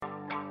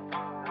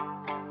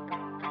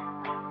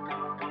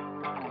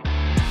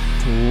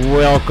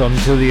Welcome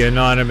to the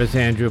Anonymous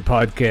Andrew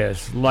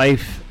podcast.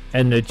 Life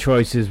and the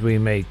choices we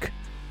make,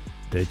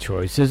 the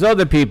choices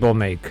other people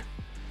make.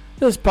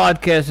 This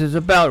podcast is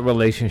about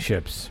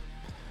relationships.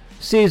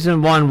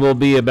 Season 1 will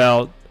be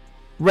about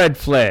red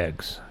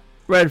flags.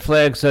 Red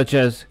flags such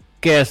as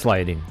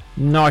gaslighting,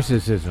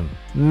 narcissism,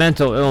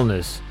 mental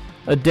illness,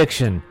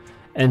 addiction,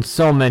 and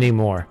so many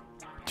more.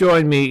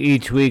 Join me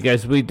each week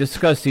as we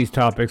discuss these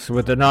topics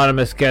with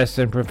anonymous guests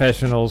and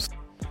professionals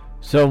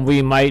so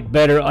we might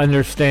better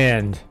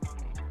understand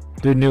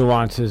the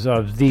nuances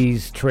of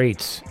these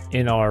traits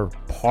in our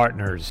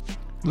partners.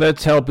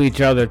 Let's help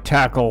each other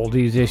tackle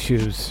these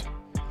issues.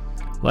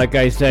 Like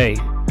I say,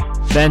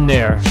 been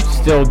there,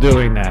 still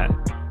doing that.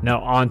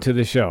 Now on to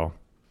the show.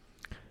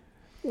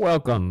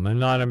 Welcome,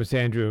 Anonymous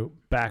Andrew,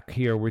 back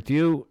here with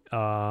you.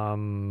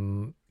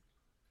 Not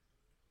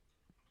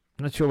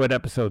sure what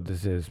episode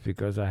this is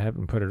because I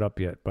haven't put it up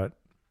yet, but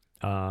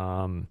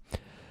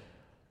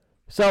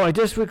so I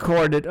just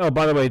recorded. Oh,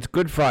 by the way, it's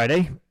Good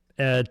Friday.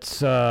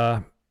 It's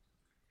 2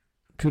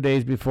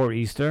 days before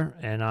Easter,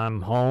 and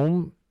I'm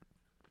home.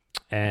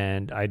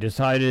 And I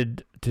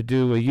decided to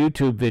do a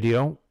YouTube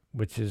video,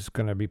 which is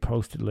going to be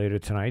posted later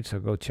tonight. So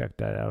go check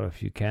that out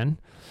if you can.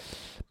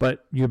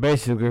 But you're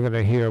basically going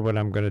to hear what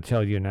I'm going to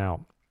tell you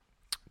now.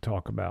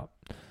 Talk about.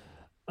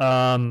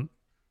 I'm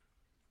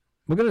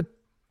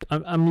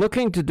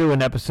looking to do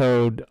an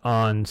episode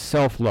on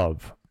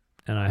self-love,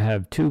 and I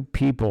have two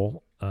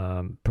people.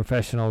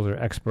 Professionals or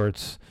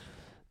experts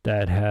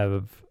that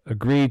have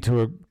agreed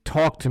to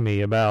talk to me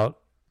about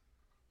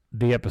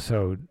the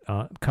episode,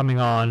 coming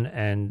on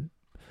and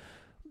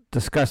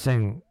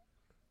discussing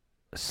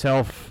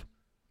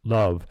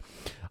self-love.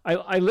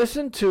 I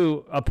listened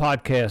to a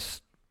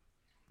podcast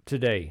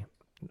today,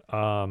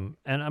 and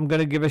I'm going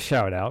to give a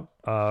shout out,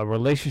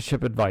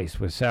 Relationship Advice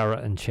with Sarah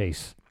and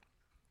Chase.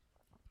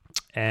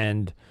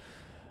 And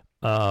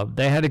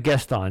they had a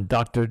guest on,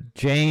 Dr.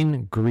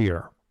 Jane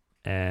Greer.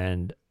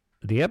 And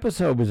the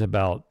episode was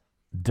about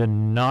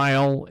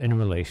denial in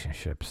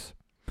relationships.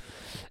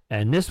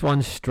 And this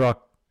one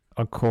struck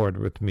a chord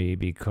with me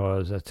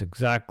because that's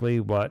exactly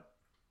what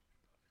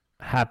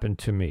happened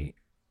to me.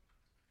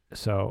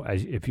 So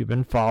if you've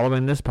been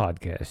following this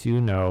podcast,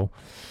 you know,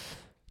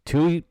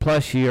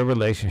 2+ year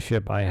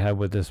relationship I had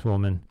with this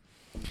woman.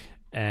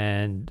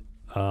 And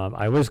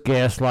I was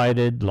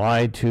gaslighted,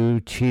 lied to,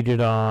 cheated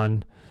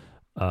on,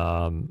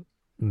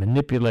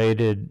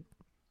 manipulated,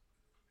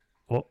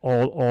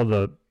 all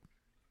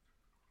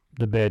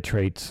the bad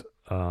traits,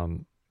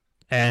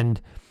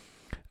 and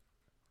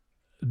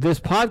this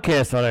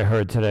podcast that I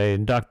heard today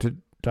in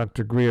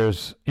Dr.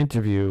 Greer's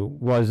interview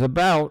was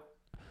about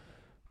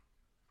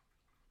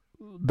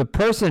the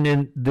person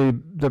in the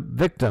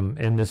victim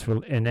in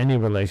any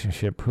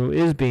relationship who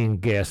is being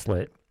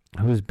gaslit,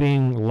 who's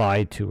being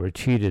lied to or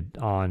cheated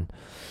on.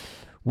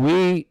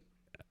 We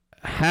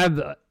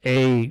have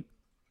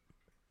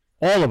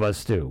all of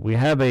us do. We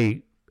have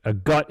a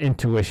gut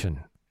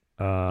intuition.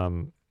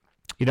 For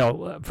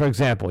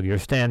example, you're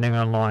standing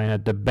in line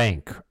at the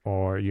bank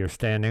or you're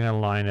standing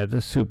in line at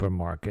the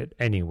supermarket,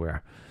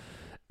 anywhere,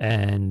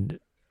 and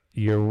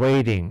you're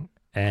waiting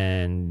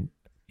and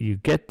you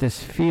get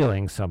this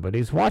feeling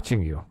somebody's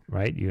watching you,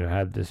 right? You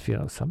have this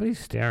feeling, somebody's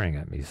staring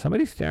at me,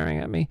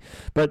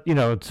 but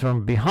it's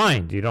from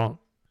behind. You're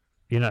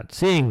not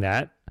seeing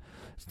that.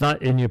 It's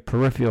not in your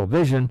peripheral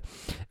vision,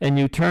 and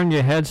you turn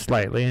your head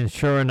slightly, and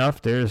sure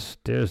enough, there's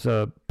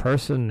a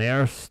person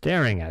there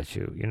staring at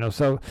you.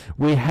 So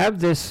we have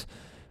this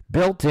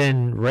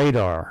built-in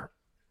radar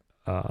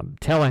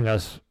telling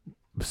us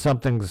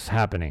something's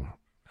happening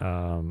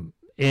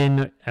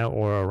in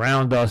or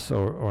around us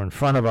or in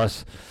front of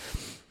us,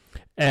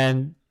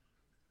 and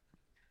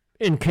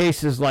in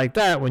cases like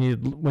that, when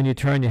you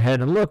turn your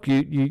head and look,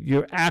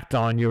 you act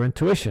on your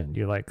intuition.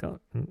 You're like,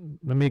 oh,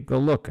 let me go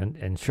look,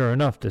 and sure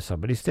enough, there's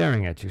somebody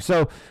staring at you.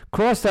 So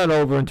cross that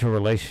over into a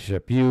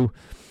relationship. I'm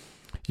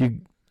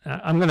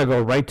going to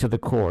go right to the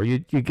core. You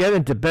get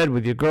into bed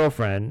with your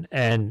girlfriend,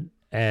 and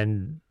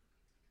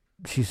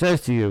she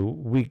says to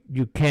you,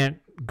 you can't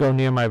go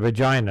near my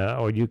vagina,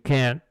 or you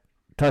can't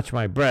touch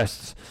my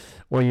breasts,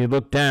 or you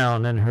look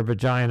down and her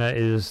vagina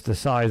is the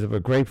size of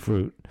a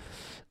grapefruit.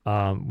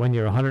 When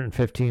you're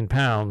 115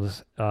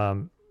 pounds,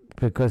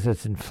 because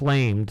it's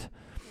inflamed,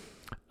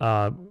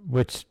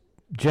 which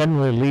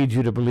generally leads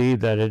you to believe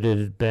that it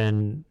has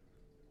been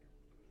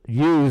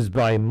used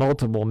by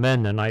multiple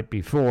men the night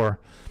before,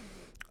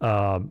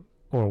 or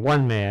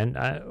one man.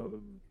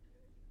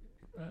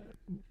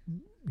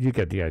 You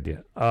get the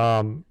idea.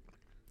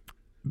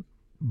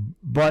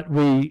 But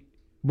we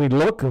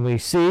look and we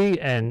see,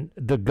 and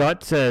the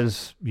gut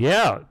says,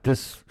 yeah,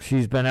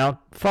 she's been out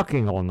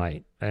fucking all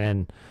night,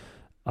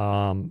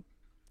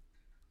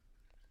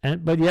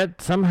 but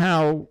yet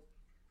somehow,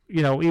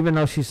 even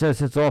though she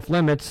says it's off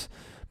limits,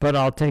 but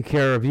I'll take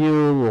care of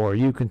you, or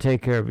you can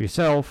take care of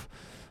yourself,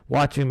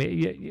 watching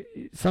me.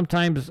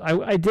 Sometimes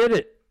I did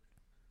it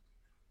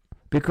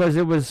because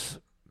it was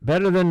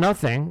better than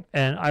nothing,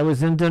 and I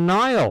was in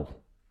denial.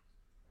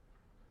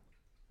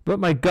 But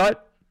my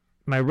gut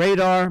my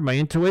radar, my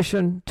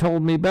intuition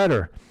told me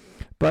better,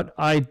 but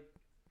I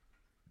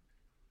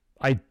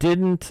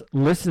didn't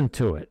listen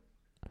to it.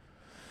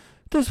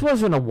 This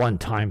wasn't a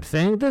one-time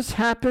thing. This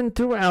happened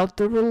throughout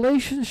the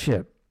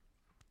relationship.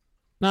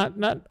 Not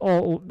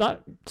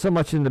so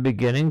much in the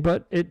beginning,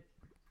 but it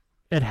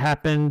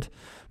happened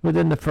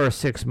within the first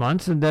 6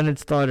 months, and then it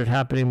started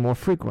happening more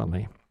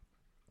frequently.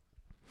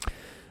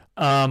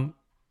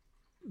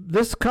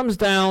 This comes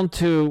down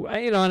to,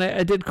 and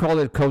I did call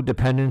it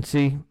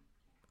codependency,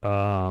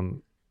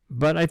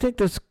 but I think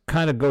this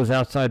kind of goes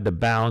outside the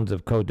bounds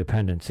of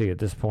codependency at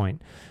this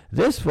point.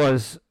 This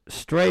was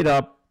straight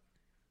up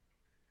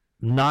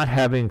not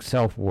having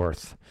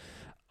self-worth.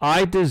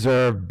 I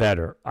deserve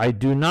better. I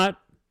do not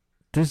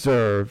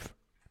deserve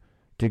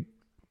to,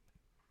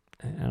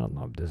 I don't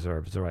know if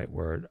deserve is the right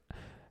word.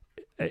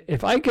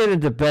 If I get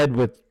into bed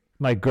with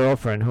my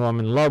girlfriend who I'm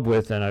in love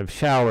with and I've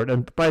showered,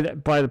 and by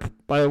the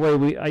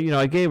way,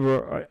 I gave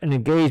her an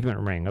engagement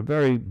ring, a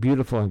very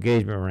beautiful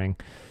engagement ring.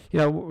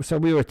 So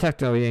we were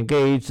technically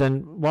engaged,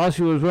 and while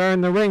she was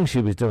wearing the ring, she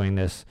was doing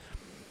this.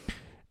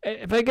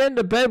 If I get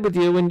into bed with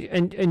you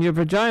and your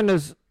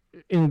vagina's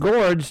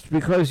engorged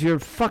because you're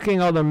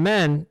fucking other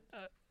men,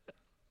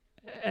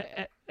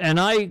 and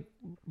I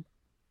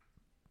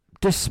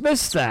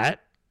dismiss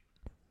that,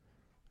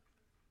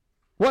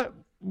 what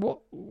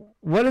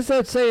does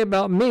that say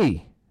about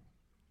me?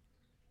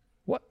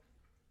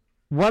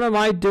 What am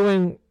I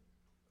doing?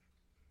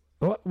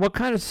 What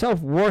kind of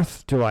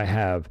self-worth do I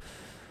have?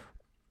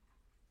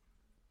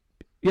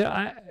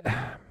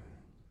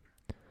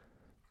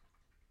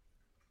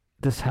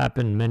 This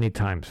happened many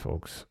times,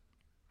 folks,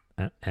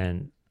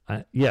 and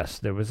yes,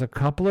 there was a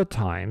couple of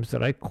times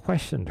that I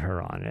questioned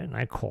her on it and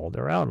I called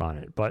her out on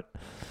it, but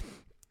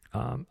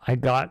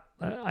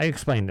I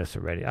explained this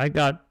already. I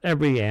got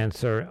every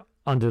answer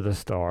under the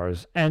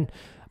stars. And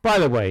by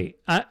the way,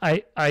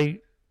 I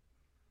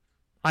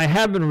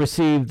haven't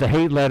received the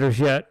hate letters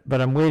yet,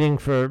 but I'm waiting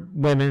for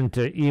women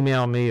to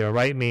email me or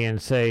write me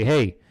and say,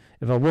 hey,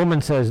 if a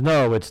woman says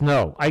no, it's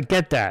no. I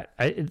get that.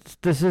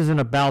 This isn't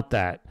about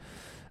that.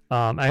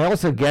 I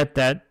also get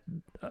that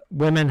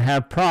women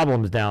have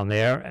problems down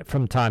there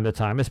from time to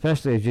time,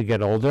 especially as you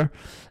get older.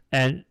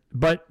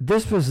 But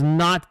this was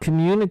not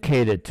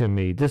communicated to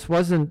me. This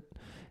wasn't,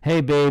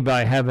 hey, babe,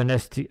 I have not an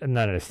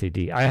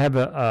STD. I have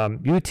a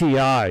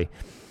UTI,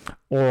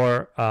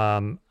 or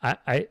I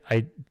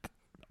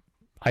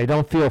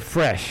don't feel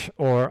fresh,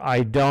 or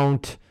I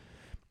don't.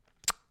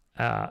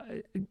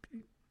 There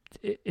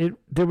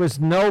was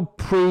no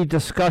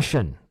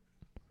pre-discussion.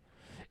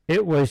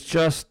 It was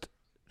just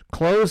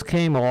clothes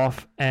came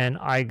off, and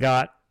I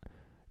got,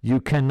 you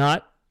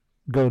cannot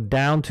go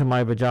down to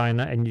my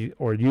vagina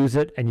or use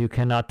it, and you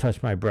cannot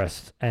touch my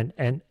breasts.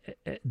 And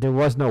there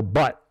was no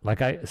but.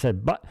 Like I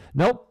said, but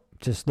nope.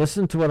 Just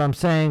listen to what I'm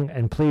saying,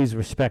 and please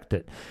respect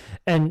it.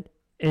 And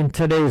in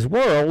today's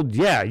world,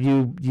 yeah,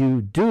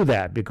 you do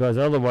that, because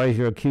otherwise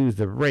you're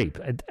accused of rape.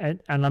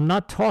 And I'm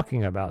not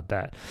talking about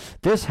that.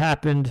 This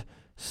happened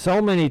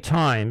so many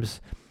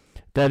times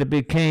that it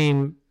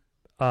became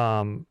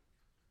a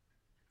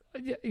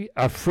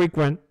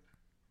frequent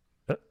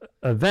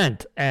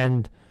event.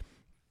 And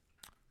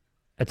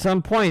at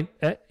some point,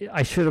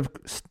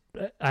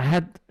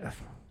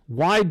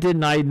 why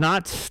didn't I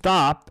not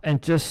stop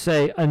and just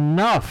say,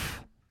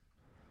 enough?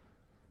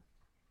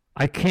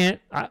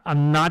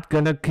 I'm not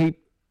going to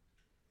keep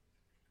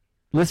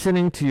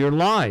listening to your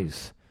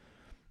lies.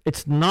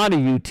 It's not a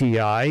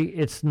UTI.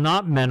 It's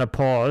not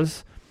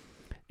menopause.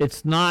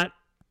 It's not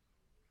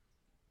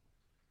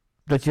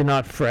that you're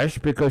not fresh,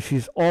 because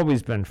she's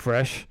always been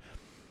fresh.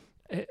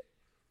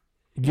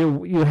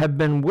 You have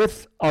been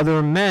with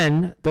other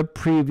men the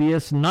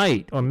previous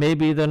night, or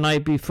maybe the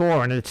night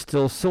before, and it's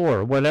still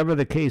sore. Whatever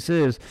the case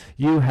is,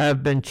 you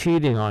have been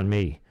cheating on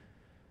me,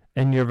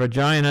 and your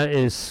vagina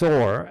is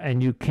sore,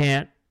 and you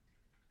can't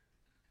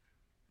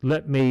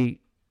let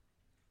me.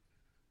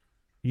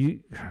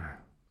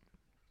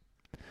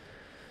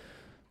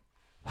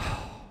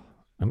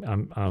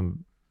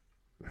 I'm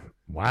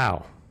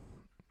wow.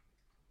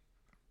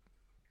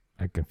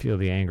 I can feel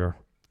the anger.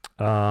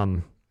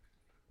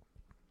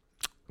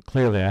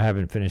 Clearly, I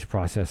haven't finished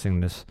processing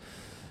this.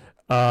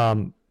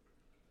 Let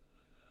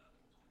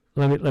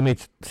me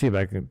see if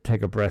I can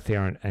take a breath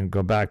here and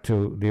go back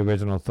to the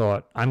original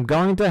thought. I'm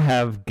going to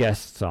have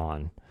guests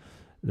on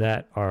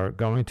that are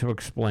going to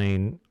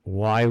explain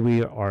why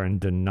we are in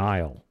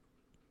denial.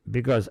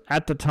 Because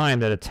at the time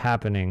that it's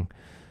happening,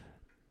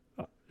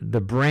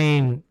 the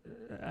brain,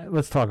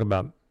 let's talk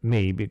about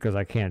me, because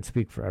I can't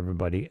speak for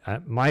everybody.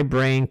 My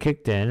brain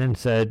kicked in and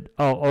said,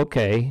 oh,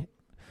 okay.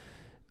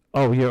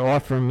 Oh, you're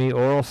offering me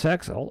oral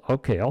sex? Oh,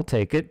 okay, I'll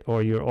take it.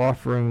 Or you're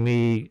offering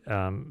me,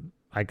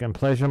 I can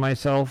pleasure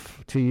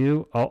myself to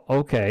you? Oh,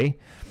 okay.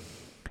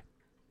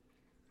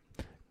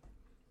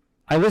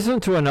 I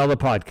listened to another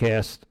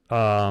podcast.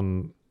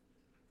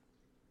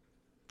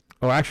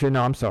 Actually,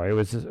 no, I'm sorry. It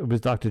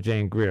was Dr.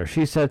 Jane Greer.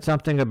 She said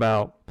something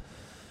about,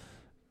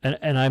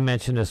 and I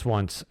mentioned this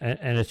once,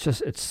 and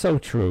it's so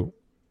true.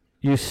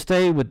 You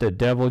stay with the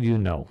devil you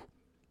know.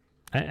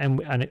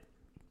 And it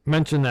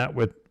mentioned that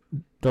with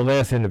the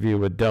last interview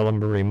with Della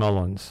Marie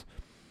Mullins.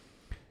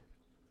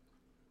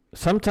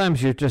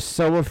 Sometimes you're just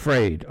so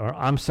afraid, or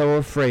I'm so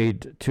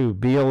afraid to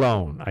be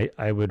alone.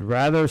 I would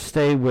rather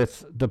stay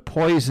with the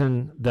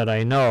poison that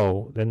I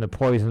know than the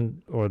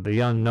poison or the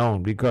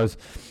unknown, because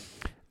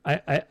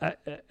I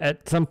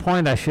at some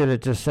point I should have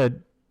just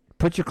said,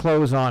 put your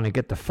clothes on and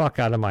get the fuck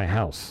out of my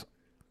house.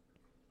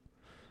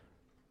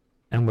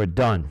 And we're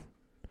done.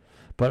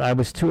 But I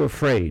was too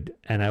afraid,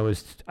 and I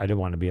didn't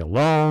want to be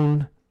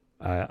alone.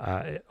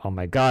 Oh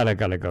my God, I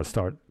got to go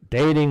start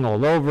dating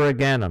all over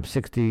again. I'm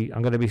 60.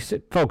 I'm going to be,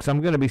 folks,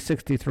 I'm going to be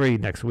 63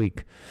 next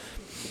week,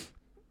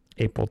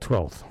 April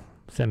 12th.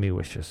 Send me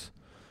wishes.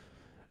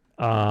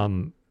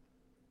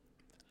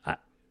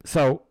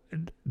 So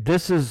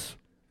this is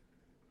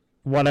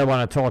what I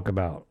want to talk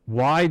about.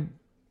 Why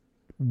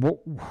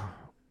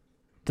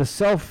the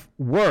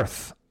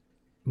self-worth.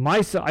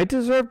 I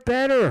deserve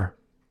better.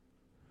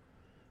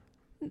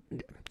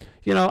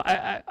 You know,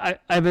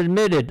 I've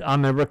admitted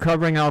I'm a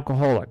recovering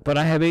alcoholic, but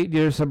I have 8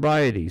 years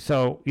sobriety.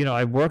 So, you know,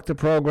 I've worked the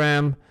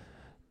program.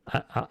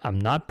 I'm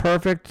not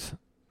perfect.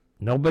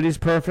 Nobody's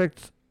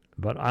perfect,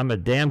 but I'm a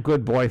damn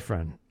good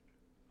boyfriend.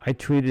 I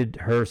treated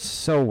her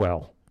so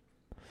well.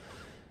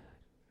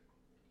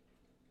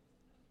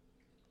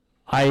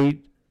 I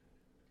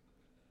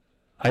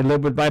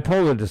live with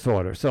bipolar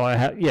disorder.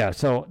 So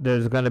so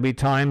there's going to be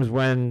times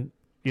when,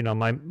 you know,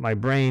 my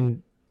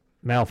brain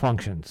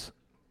malfunctions.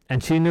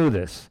 And she knew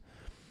this.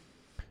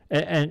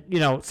 And you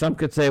know, some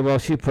could say, well,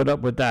 she put up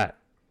with that,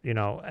 you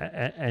know,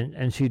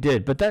 and she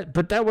did. But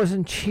that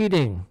wasn't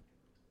cheating.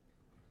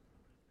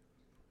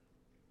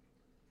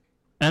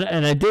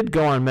 And I did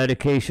go on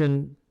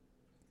medication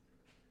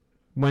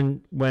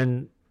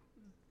when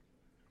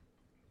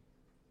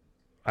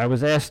I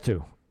was asked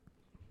to.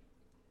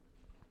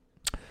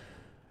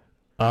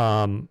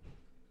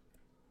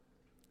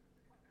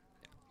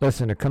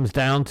 Listen, it comes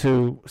down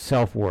to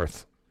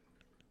self-worth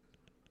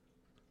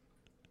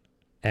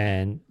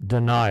and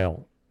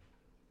denial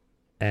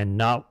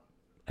and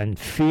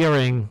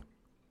fearing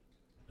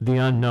the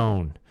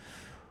unknown.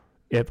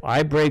 If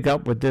I break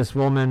up with this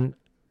woman,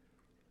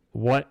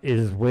 what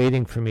is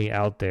waiting for me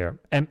out there?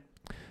 And,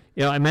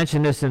 you know, I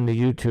mentioned this in the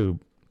YouTube.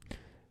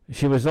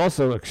 She was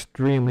also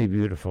extremely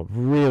beautiful,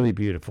 really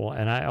beautiful.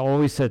 And I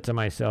always said to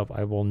myself,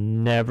 I will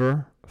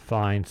never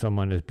find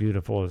someone as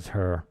beautiful as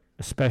her,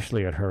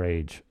 especially at her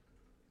age.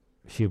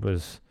 She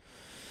was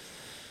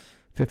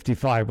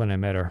 55 when I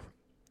met her.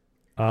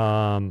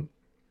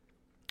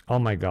 Oh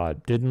my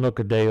God, didn't look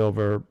a day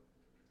over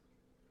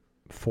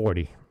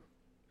 40.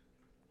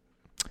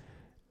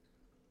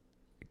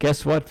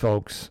 Guess what,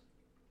 folks?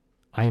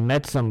 I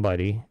met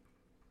somebody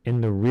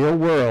in the real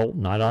world,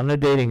 not on a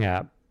dating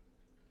app,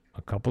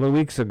 a couple of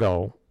weeks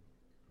ago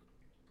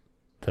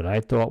that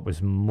I thought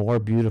was more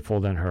beautiful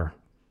than her.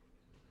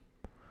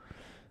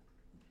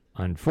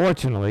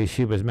 Unfortunately,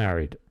 she was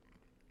married.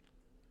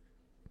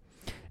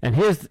 And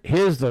here's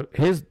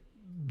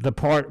the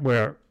part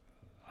where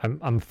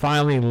I'm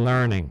finally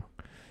learning.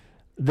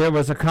 There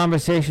was a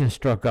conversation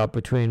struck up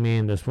between me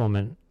and this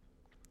woman.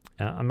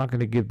 I'm not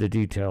going to give the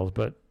details,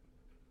 but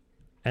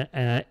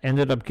and I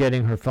ended up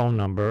getting her phone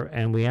number,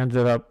 and we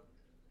ended up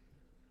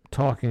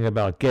talking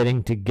about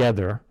getting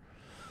together.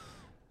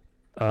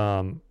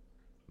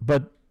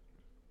 But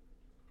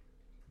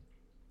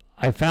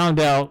I found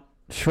out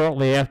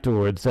shortly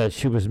afterwards that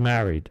she was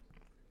married.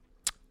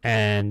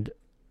 And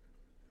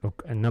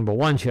number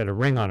one, she had a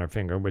ring on her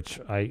finger, which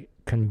I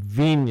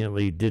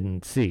conveniently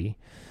didn't see.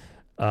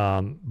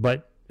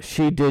 But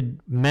she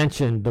did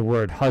mention the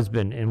word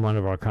husband in one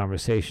of our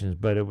conversations,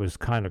 but it was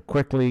kind of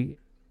quickly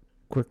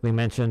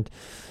mentioned.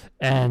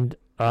 And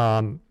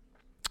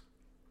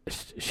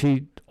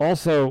she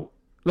also,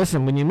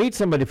 listen, when you meet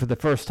somebody for the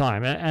first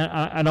time, and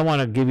I don't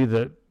want to give you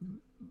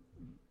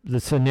the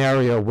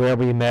scenario where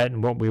we met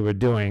and what we were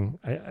doing.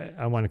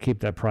 I want to keep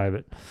that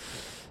private.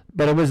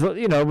 But it was,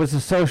 you know, it was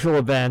a social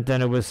event,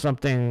 and it was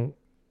something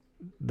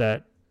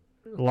that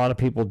a lot of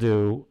people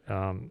do.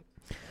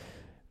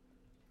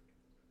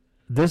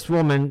 This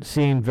woman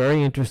seemed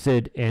very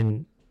interested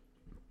in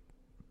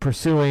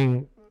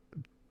pursuing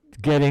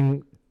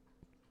getting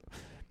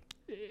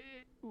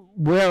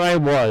where I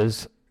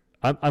was.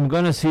 I'm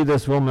going to see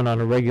this woman on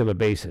a regular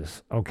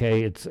basis,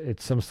 okay? It's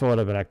some sort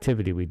of an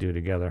activity we do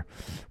together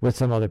with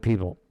some other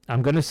people.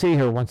 I'm going to see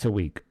her once a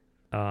week.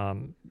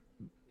 But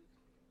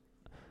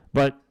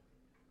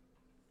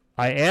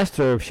I asked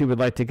her if she would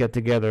like to get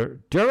together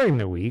during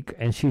the week,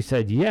 and she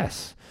said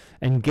yes,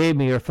 and gave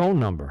me her phone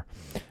number.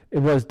 It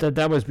was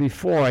that was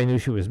before I knew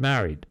she was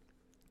married.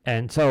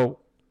 And so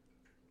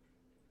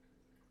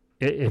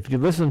if you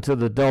listen to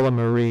the Della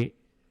Marie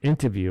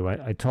interview,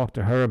 I talked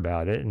to her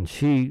about it, and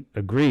she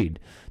agreed.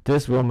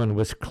 This woman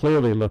was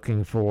clearly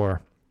looking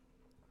for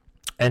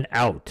an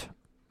out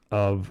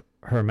of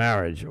her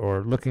marriage,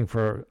 or looking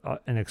for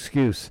an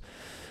excuse.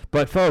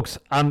 But folks,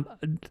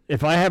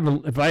 if I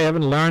haven't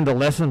learned a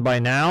lesson by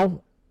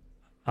now,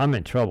 I'm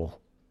in trouble.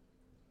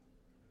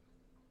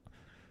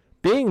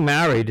 Being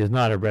married is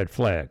not a red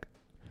flag.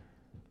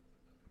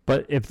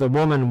 But if the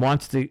woman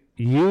wants to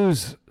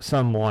use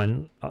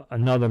someone,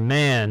 another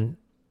man,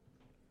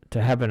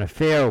 to have an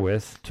affair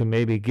with, to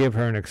maybe give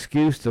her an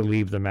excuse to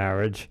leave the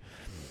marriage,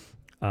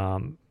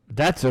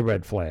 that's a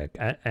red flag.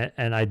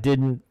 And I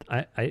didn't,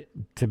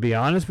 to be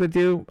honest with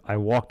you, I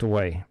walked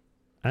away.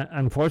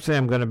 Unfortunately,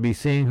 I'm going to be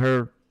seeing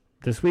her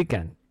this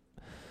weekend,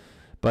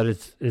 but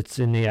it's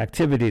in the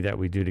activity that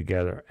we do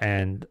together.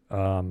 And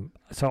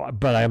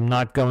but I'm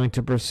not going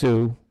to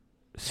pursue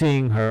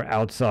seeing her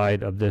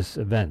outside of this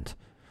event.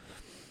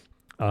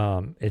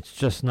 It's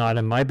just not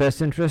in my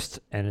best interest,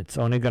 and it's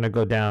only going to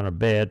go down a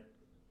bad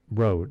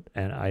road,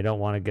 and I don't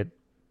want to get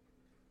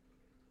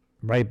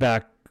right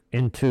back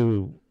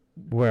into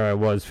where I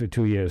was for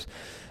 2 years.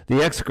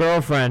 The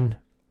ex-girlfriend,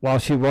 while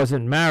she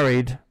wasn't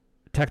married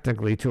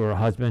technically to her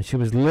husband, she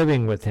was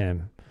living with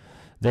him.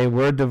 They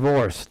were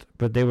divorced,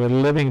 but they were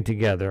living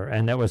together,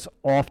 and that was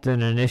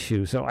often an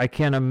issue. So I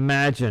can't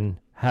imagine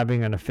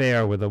having an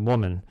affair with a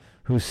woman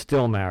who's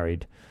still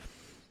married.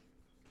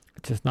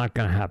 It's just not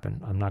going to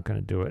happen. I'm not going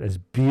to do it. As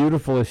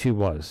beautiful as she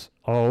was,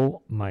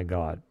 oh my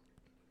God.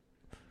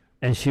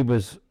 And she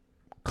was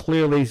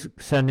clearly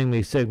sending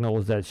me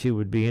signals that she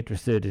would be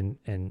interested in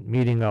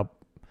meeting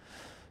up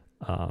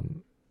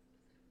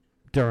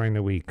during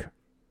the week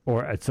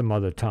or at some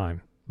other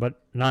time,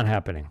 but not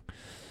happening.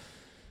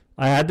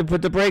 I had to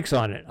put the brakes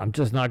on it. I'm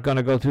just not going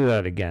to go through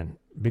that again,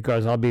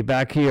 because I'll be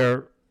back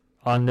here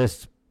on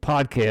this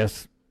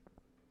podcast,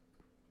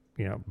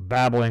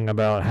 babbling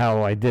about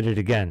how I did it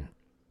again.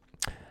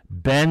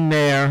 Been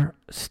there,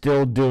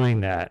 still doing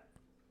that.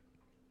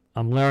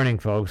 I'm learning,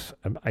 folks.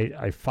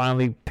 I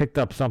finally picked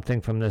up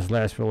something from this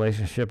last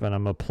relationship, and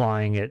I'm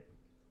applying it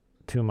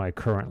to my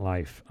current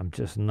life. I'm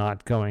just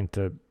not going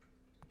to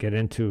get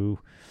into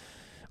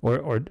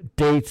or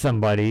date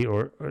somebody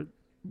or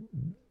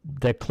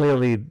that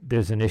clearly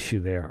there's an issue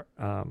there.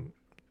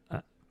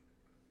 Not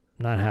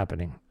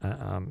happening.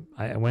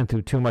 I went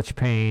through too much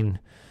pain,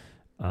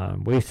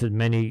 wasted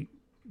many...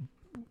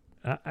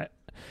 it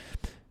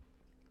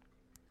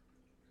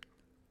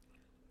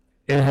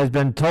has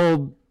been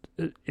told...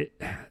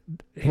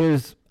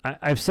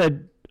 I've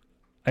said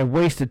I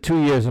wasted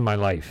 2 years of my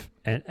life,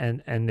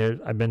 and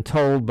I've been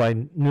told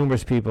by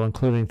numerous people,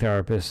 including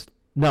therapists,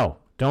 no,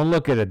 don't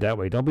look at it that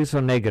way. Don't be so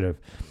negative.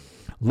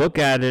 Look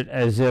at it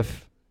as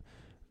if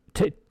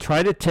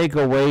try to take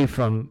away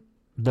from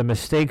the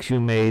mistakes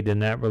you made in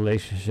that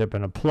relationship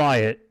and apply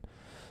it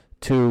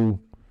to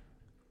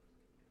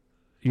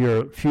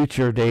your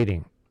future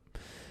dating.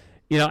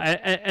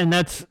 And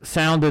that's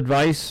sound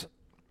advice,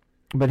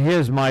 but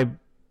here's my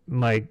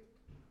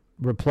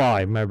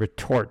reply, my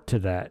retort to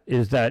that,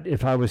 is that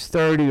if I was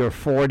 30 or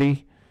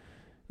 40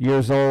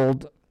 years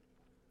old,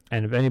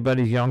 and if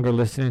anybody's younger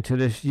listening to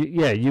this,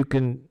 you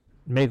can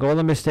make all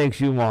the mistakes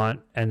you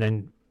want and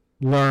then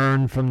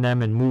learn from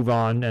them and move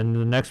on, and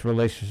the next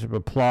relationship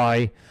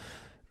apply,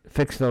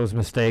 fix those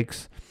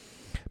mistakes.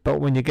 But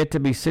when you get to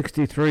be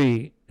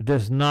 63,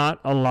 there's not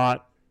a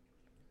lot...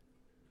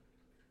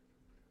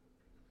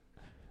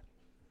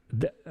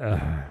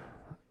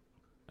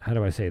 how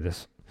do I say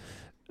this?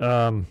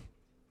 I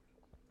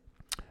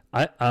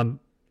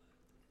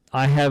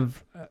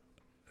have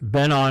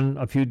been on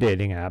a few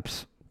dating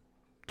apps.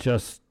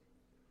 Just,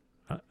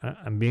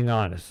 I'm being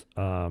honest.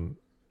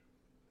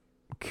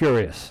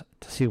 Curious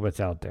to see what's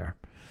out there.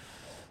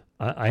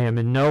 I am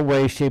in no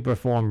way, shape, or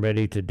form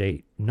ready to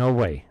date. No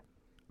way.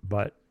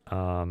 But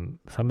some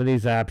of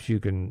these apps you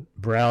can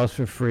browse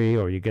for free,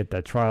 or you get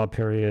that trial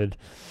period.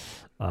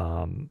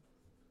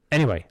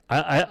 Anyway,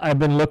 I've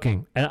been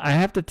looking, and I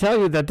have to tell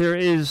you that there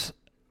is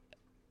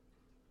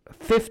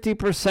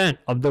 50%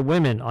 of the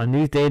women on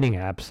these dating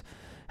apps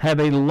have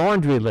a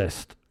laundry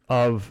list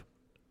of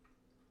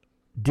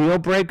deal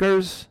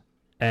breakers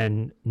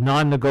and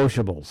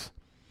non-negotiables.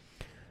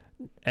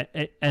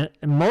 And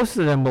most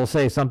of them will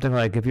say something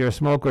like, if you're a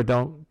smoker,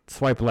 don't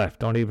swipe left.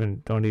 Don't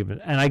even.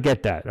 And I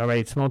get that. All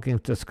right. Smoking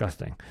is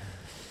disgusting.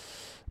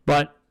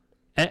 But,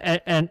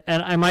 and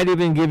I might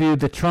even give you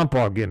the Trump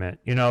argument.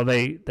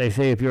 They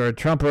say if you're a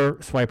Trumper,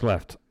 swipe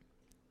left.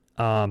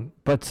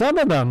 But some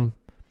of them,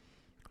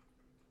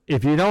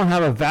 if you don't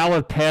have a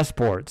valid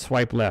passport,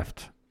 swipe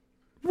left.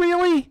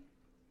 Really?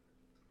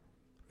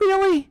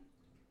 Really?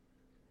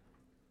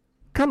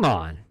 Come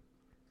on.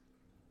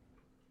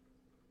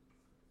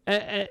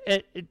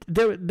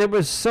 There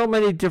was so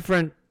many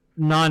different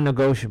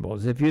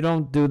non-negotiables. If you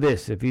don't do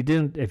this, if you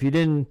don't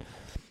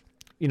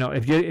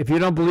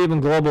believe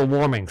in global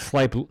warming,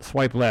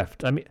 swipe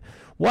left. I mean,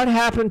 what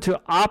happened to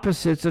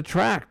opposites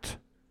attract?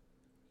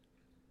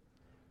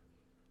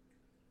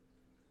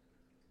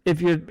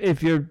 If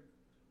you're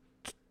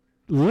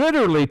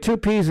literally two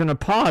peas in a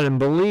pod and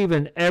believe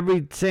in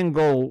every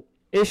single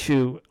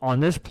issue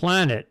on this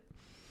planet,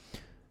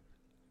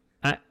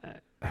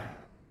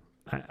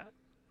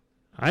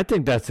 I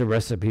think that's a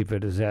recipe for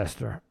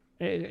disaster.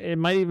 It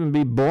might even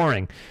be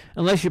boring,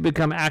 unless you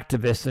become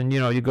activists and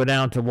you go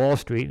down to Wall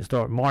Street and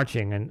start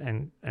marching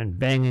and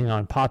banging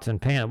on pots and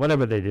pans,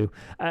 whatever they do.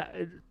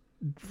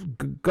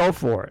 Go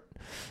for it.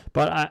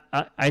 But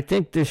I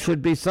think there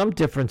should be some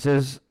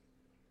differences,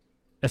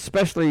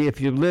 especially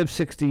if you live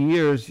 60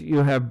 years, you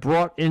have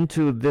brought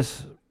into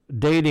this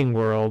dating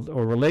world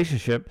or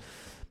relationship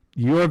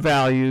your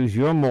values,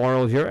 your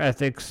morals, your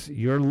ethics,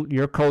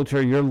 your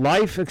culture, your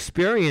life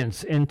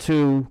experience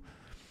into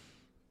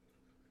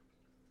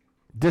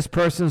this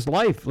person's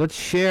life.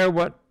 Let's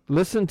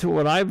listen to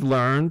what I've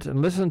learned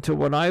and listen to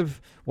what I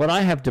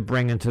have to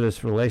bring into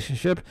this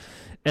relationship,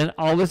 and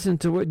I'll listen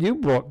to what you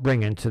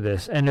bring into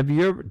this. And if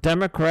you're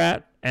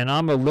Democrat and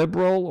I'm a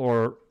liberal,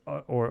 or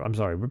I'm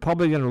sorry,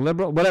 Republican or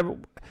liberal, whatever,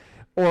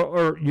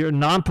 or you're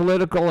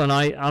non-political and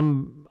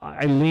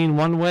I lean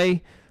one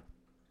way,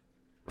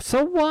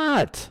 so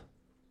what?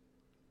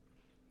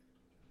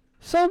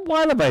 So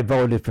what if I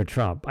voted for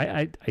Trump?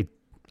 I'm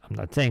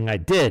not saying I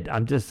did.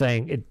 I'm just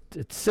saying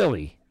it's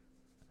silly,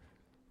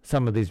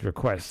 some of these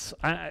requests.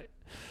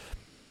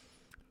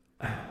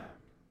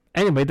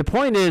 Anyway, the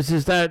point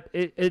is that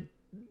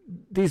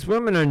these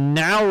women are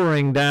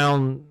narrowing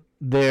down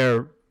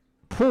their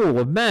pool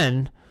of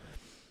men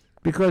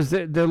because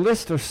their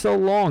lists are so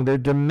long. Their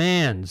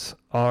demands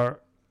are...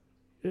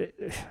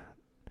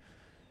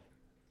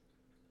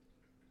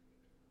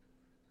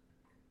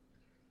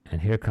 And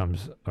here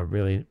comes a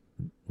really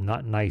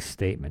not nice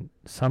statement.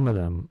 Some of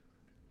them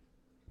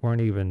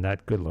weren't even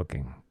that good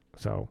looking.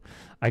 So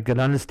I could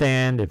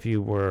understand if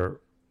you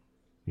were,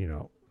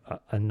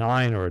 a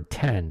 9 or a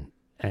 10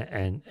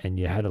 and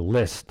you had a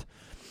list.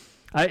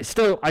 I'm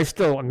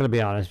going to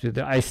be honest with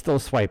you, I still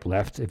swipe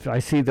left. If I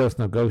see those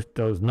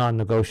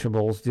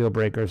non-negotiables, deal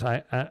breakers,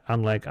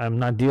 I'm like, I'm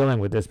not dealing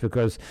with this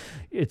because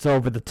it's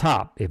over the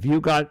top. If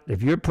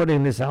you're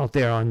putting this out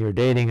there on your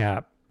dating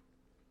app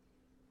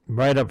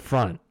right up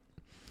front,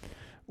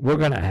 we're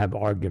going to have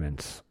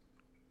arguments.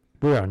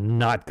 We are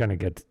not going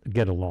to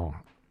get along.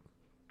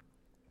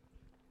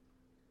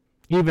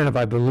 Even if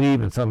I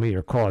believe in some of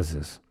your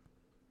causes.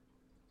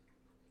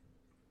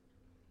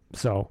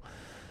 So,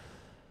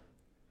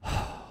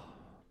 oh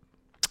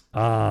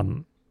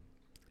God,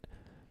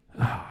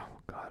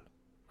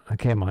 I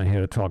came on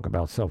here to talk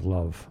about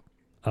self-love.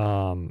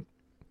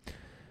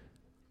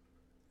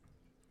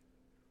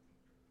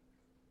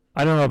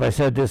 I don't know if I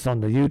said this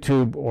on the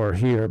YouTube or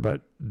here,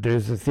 but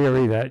there's a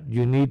theory that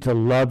you need to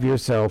love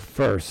yourself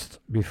first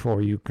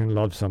before you can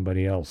love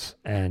somebody else.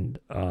 And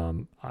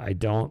I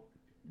don't.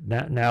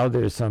 Now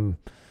there's some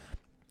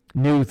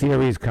new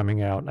theories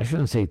coming out. I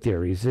shouldn't say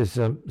theories. There's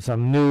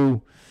some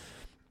new.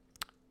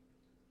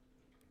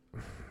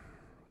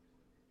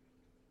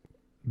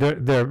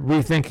 They're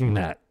rethinking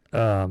that.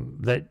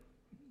 That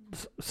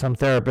some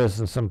therapists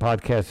and some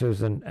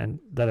podcasters and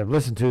that I've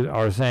listened to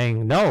are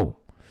saying no.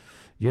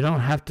 You don't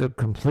have to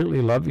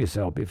completely love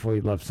yourself before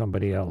you love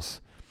somebody else.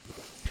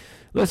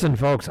 Listen,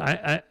 folks,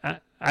 I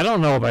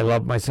don't know if I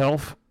love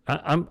myself.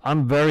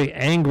 I'm very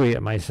angry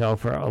at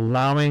myself for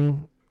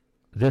allowing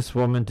this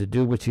woman to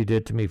do what she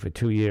did to me for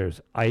 2 years.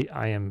 I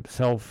am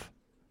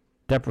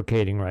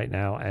self-deprecating right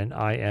now, and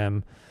I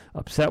am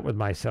upset with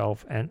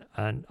myself, and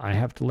I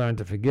have to learn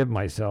to forgive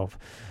myself.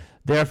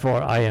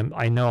 Therefore,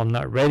 I know I'm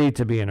not ready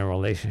to be in a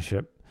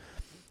relationship,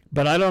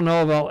 but I don't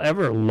know if I'll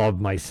ever love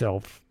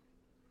myself.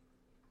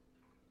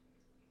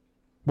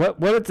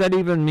 What does that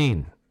even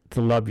mean, to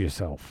love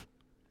yourself?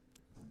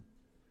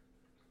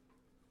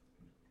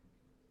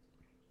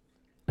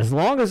 As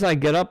long as I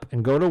get up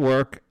and go to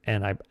work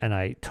and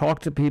I talk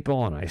to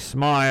people and I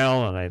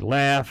smile and I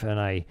laugh and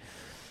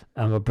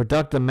I'm a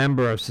productive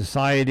member of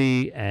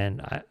society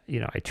and I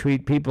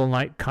treat people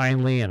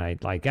kindly and I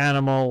like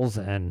animals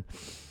and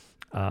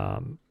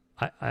I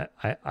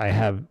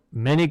have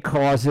many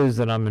causes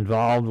that I'm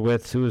involved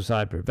with: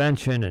 suicide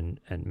prevention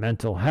and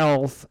mental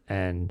health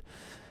and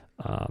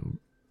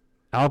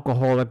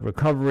alcoholic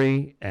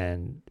recovery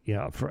and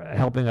for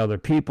helping other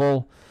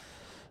people.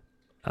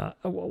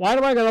 Why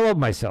do I gotta love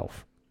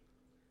myself?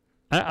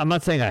 I'm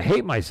not saying I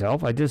hate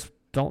myself. I just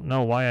don't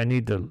know why I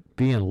need to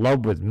be in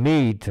love with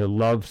me to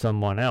love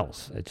someone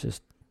else. It's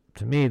just,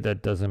 to me,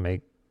 that doesn't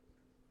make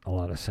a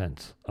lot of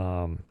sense.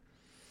 The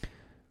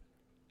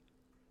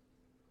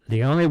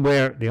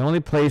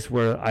only place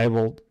where I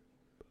will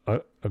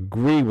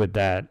agree with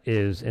that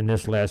is in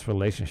this last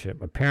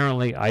relationship.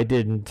 Apparently, I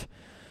didn't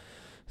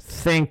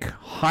think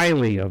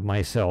highly of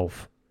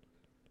myself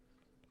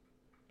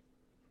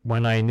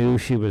when I knew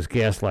she was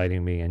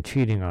gaslighting me and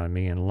cheating on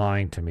me and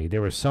lying to me. There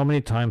were so many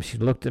times she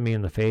looked at me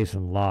in the face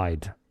and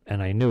lied,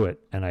 and I knew it,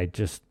 and I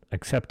just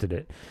accepted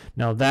it.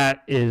 Now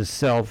that is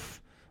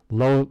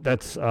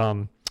that's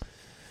I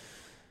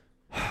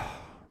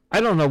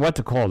don't know what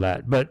to call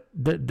that, but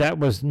that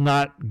was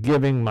not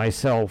giving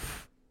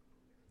myself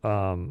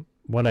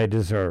what I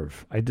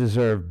deserve. I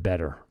deserve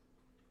better.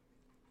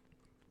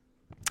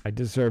 I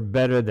deserve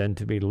better than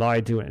to be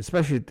lied to,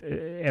 especially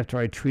after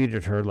I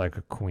treated her like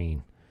a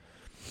queen.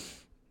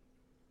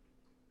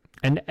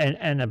 And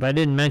if I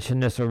didn't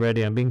mention this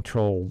already, I'm being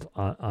trolled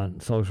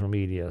on social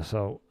media.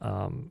 So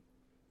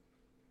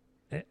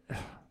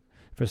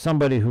for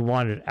somebody who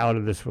wanted out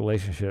of this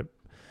relationship,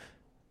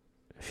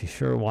 she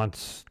sure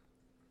wants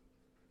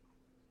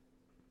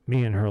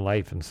me in her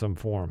life in some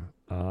form.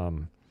 I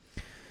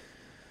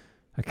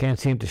can't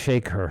seem to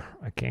shake her.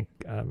 I can't.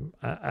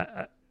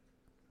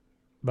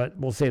 But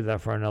we'll save that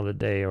for another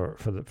day or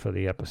for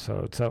the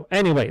episode. So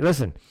anyway,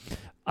 listen.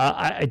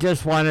 I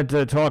just wanted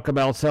to talk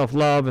about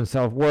self-love and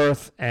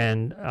self-worth,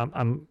 and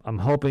I'm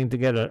hoping to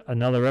get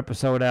another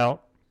episode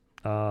out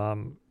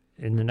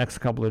in the next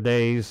couple of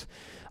days.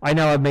 I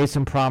know I've made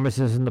some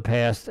promises in the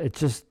past. It's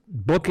just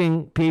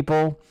booking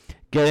people,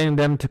 getting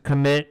them to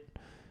commit,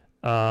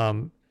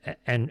 and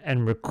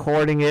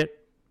recording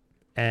it,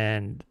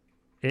 and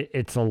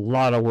it's a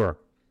lot of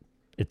work.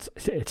 It's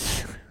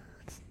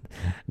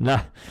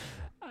not.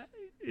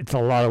 It's a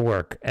lot of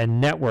work,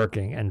 and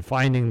networking and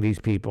finding these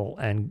people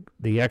and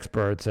the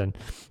experts and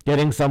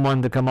getting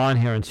someone to come on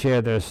here and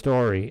share their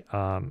story.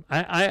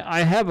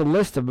 I have a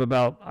list of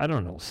about,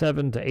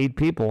 7 to 8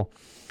 people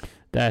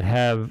that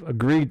have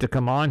agreed to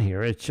come on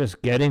here. It's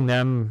just getting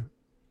them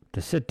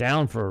to sit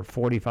down for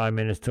 45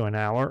 minutes to an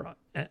hour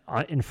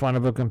in front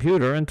of a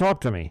computer and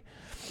talk to me.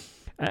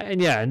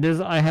 And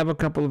I have a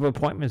couple of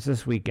appointments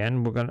this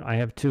weekend. I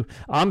have 2.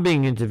 I'm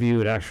being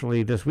interviewed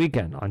actually this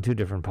weekend on 2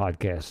 different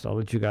podcasts. I'll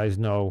let you guys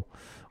know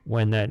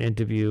when that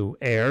interview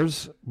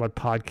airs, what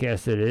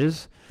podcast it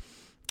is.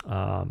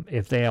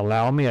 If they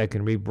allow me, I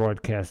can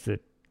rebroadcast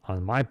it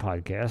on my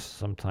podcast.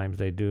 Sometimes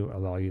they do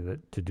allow you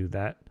to do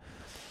that.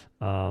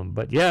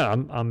 But yeah,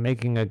 I'm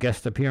making a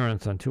guest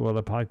appearance on 2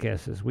 other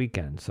podcasts this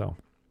weekend. So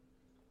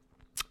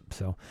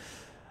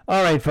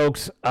all right,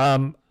 folks.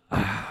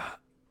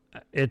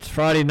 It's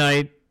Friday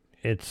night.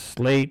 It's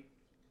late.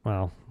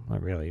 Well,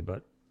 not really,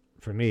 but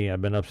for me,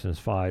 I've been up since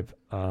 5.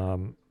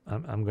 I'm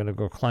going to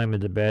go climb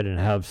into bed and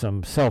have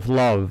some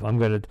self-love. I'm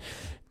going to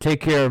take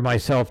care of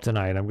myself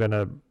tonight. I'm going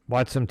to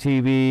watch some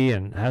TV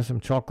and have some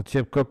chocolate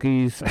chip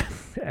cookies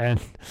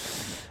and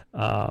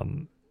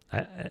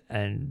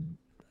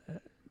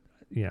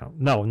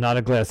no, not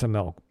a glass of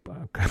milk.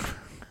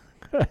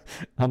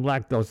 I'm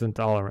lactose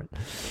intolerant.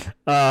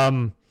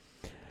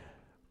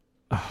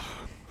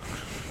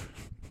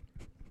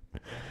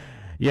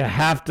 You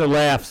have to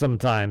laugh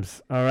sometimes,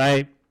 all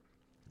right?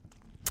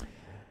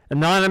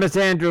 Anonymous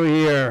Andrew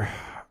here.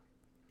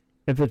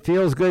 If it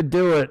feels good,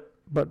 do it.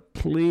 But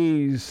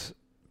please,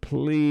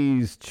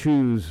 please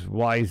choose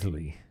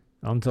wisely.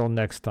 Until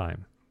next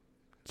time,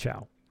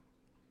 ciao.